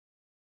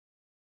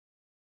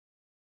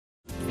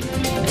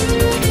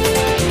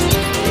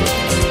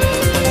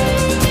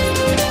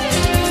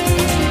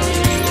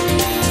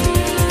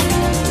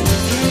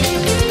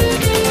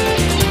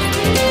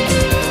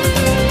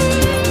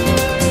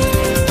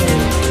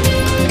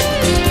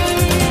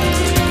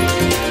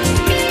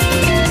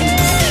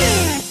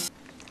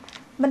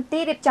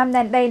ចាំ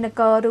ដែនដីន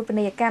គររូប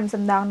នីយកម្ម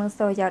សំដងនឹង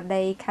សូរយោ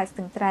ដីខេត្តស្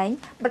ទឹងត្រែង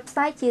បិទផ្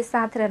សាយជា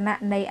សាធារណៈ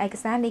នៃឯក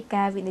សារនៃ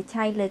ការវិនិច្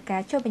ឆ័យលើកា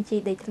រចុះបញ្ជី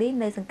ដីធ្លី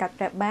នៅសង្កាត់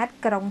ព្រះបាទ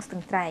ក្រុងស្ទឹ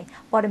ងត្រែង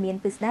ព័ត៌មាន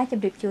ពិស្ដារជ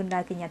ម្រាបជូនដ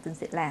ល់កញ្ញាទុន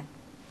សិលា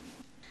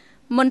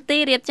មន្ទី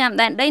ររៀបចំ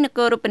ដែនដីនគ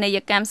ររូបនីយ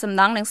កម្មសំ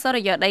ណង់និងសូរ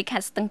យោដីខេ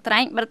ត្តស្ទឹងត្រែ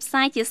ងបិទផ្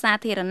សាយជាសា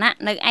ធារណៈ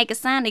នៅឯក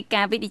សារនៃ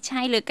ការវិនិច្ឆ័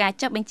យលើការ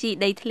ចុះបញ្ជី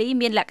ដីធ្លី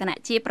មានលក្ខណៈ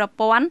ជាប្រ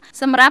ព័ន្ធ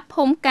សម្រាប់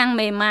ភូមិកាំង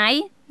មេម៉ាយ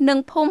និង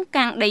ភូមិ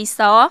កាំងដី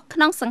សក្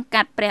នុងសង្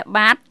កាត់ព្រះ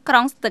បាទក្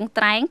រុងស្ទឹង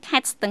ត្រែងខេ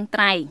ត្តស្ទឹង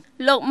ត្រែង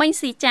លោកមិញ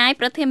ស៊ីចាយ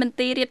ប្រធានមន្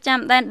ត្រីរៀបចំ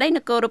ដែនដីន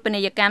គររូបនី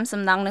យកម្ម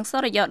សំណង់និងសូ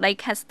រយោដី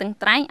ខេត្តស្ទឹង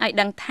ត្រែងឲ្យ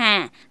ដឹងថា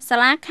សា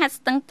លាខេត្ត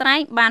ស្ទឹងត្រែង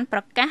បានប្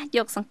រកាសយ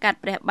កសង្កាត់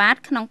ព្រះបាទ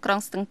ក្នុងក្រុង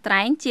ស្ទឹងត្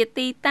រែងជា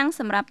ទីតាំង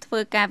សម្រាប់ធ្វើ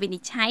ការវិនិ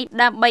ច្ឆ័យ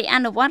ដើម្បីអ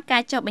នុវត្តកា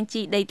រចុះបញ្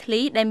ជីដីធ្លី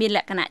ដែលមានល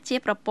ក្ខណៈជា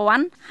ប្រព័ន្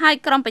ធហើយ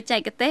ក្រុមបច្ចេ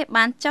កទេស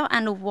បានចុះអ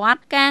នុវត្ត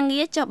ការ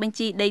ងារចុះបញ្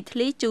ជីដីធ្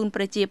លីជូន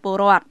ប្រជាពល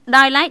រដ្ឋ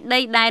ដោយឡែកដី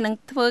ដែលនឹង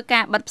ធ្វើ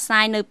ការបិទផ្សា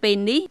យនៅពេល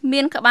នេះ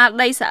មានក្បាល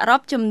ដីសរុប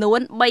ចំនួន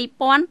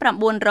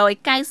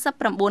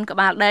3999ក្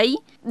បាលដី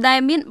ដែល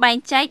មានបែង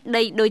ចែក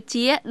ដីដូច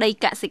ជាដី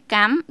កសិក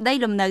ម្មដី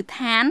លំនៅ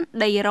ឋាន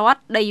ដីរដ្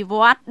ឋដីវ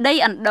ត្តដី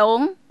អណ្ដូង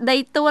ដី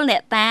ទួលអ្ន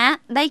កតា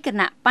ដីគ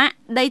ណៈបក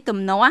ដីទំ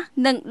នាស់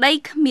និងដី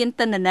គ្មាន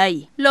ទិន្នន័យ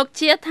លោក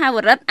ជាថាវ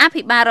រិទ្ធអ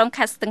ភិបាលរង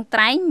ខេត្តស្ទឹងត្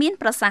រែងមាន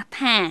ប្រសាសន៍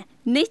ថា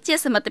នេះជា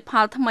សមិទ្ធផ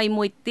លថ្មី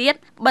មួយទៀត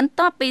បន្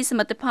ទាប់ពីស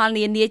មិទ្ធផល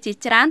នានាជា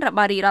ច្រើនរប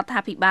ស់រាជរដ្ឋា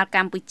ភិបាលក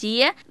ម្ពុជា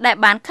ដែល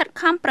បានខិត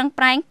ខំប្រឹង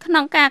ប្រែងក្នុ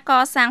ងការក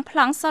សាងប្ល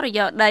ង់សូរ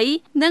យោដី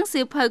និង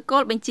សៀវភៅគោ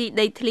លបញ្ជី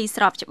ដីធ្លី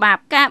ស្របច្បាប់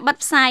ការបិទ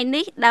ផ្សាយ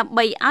នេះដើម្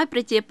បីឲ្យប្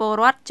រជាពល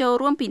រដ្ឋចូល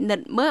រួមពិនិ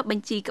ត្យមើលប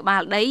ញ្ជីក្បា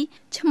លដី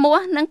ឈ្មោះ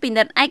និងពិ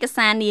និត្យឯក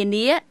សារនា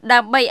នាដើ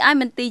ម្បីឲ្យ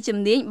មន្ទីរជំ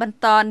នាញបន្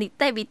តនី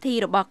តិវិធី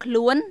របស់ខ្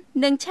លួន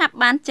និងឆាប់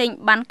បានចេញ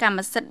ប័ណ្ណកម្ម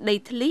សិទ្ធិដី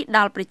ធ្លីដ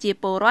ល់ប្រជា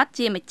ពលរដ្ឋ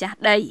ជាម្ចាស់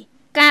ដី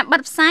ការបិ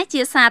ទផ្សាយ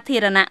ជាសាធា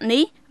រណៈ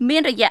នេះមា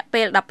នរយៈ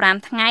ពេល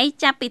15ថ្ងៃ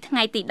ចាប់ពីថ្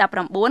ងៃទី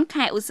19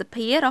ខែឧស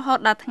ភារហូត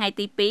ដល់ថ្ងៃ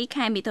ទី2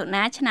ខែមិថុ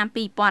នាឆ្នាំ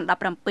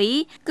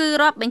2017គឺ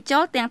រាប់បញ្ចូ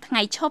លទាំងថ្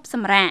ងៃឈប់ស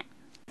ម្រាក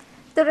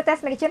ទូរទស្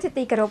សនិកជនជា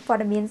ទីគោរពព័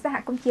ត៌មានសហ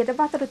គមន៍ជាតិរ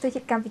បស់ទូរទស្សន៍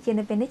ជាតិកម្ពុជា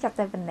នៅពេលនេះចាប់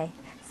តែប៉ុណ្ណេះ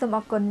សូមអ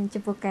រគុណ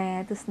ចំពោះការ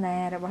ទស្សនា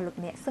របស់លោក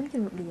អ្នកសូមជ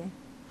ម្រាប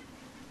លា